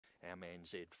Our Man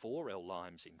Z 4, L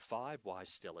Limes in 5, Wise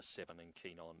Stella 7 and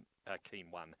Keen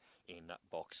 1 in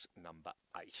box number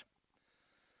 8.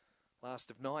 Last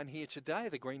of 9 here today.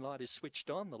 The green light is switched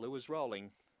on. The lure's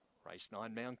rolling. Race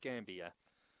 9 Mt-Gambier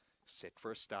set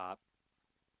for a start.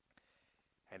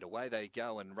 And away they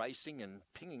go and racing and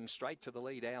pinging straight to the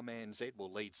lead. Our Man Z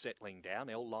will lead settling down.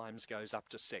 L Limes goes up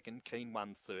to second. Keen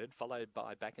 1 third, followed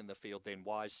by back in the field then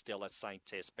Wise Stella, St.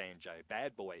 Tess, Banjo.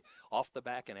 Bad Boy off the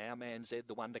back and Our Man Z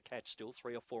the one to catch, still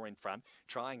 3 or 4 in front.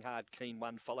 Trying Hard, Keen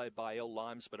 1 followed by L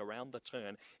Limes, but around the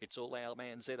turn it's all Our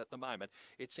Man Z at the moment.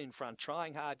 It's in front.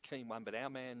 Trying Hard, Keen 1, but Our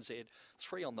Man Z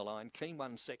 3 on the line. Keen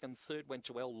 1 second, third went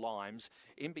to L Limes.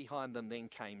 In behind them then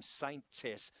came St.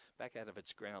 Tess. Back out of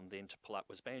its ground then to pull up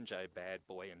was Banjo, Bad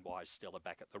Boy and Wise Stella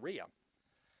back at the rear.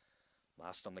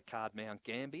 Last on the card,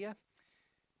 Mt-Gambier,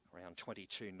 around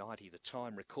 22.90 the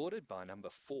time recorded by number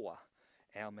 4,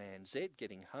 Our Man Z,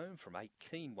 getting home from 8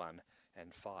 Keen 1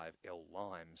 and 5 L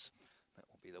Limes. That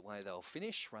will be the way they'll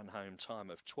finish. Run home time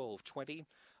of 12.20,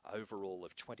 overall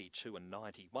of 22 and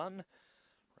 91.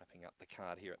 Wrapping up the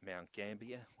card here at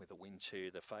Mt-Gambier with a win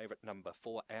to the favourite number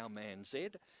 4, Our Man Z.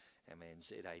 Our Man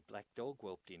Z, a black dog,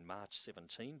 whelped in March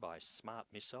 17 by Smart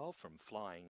Missile from Flying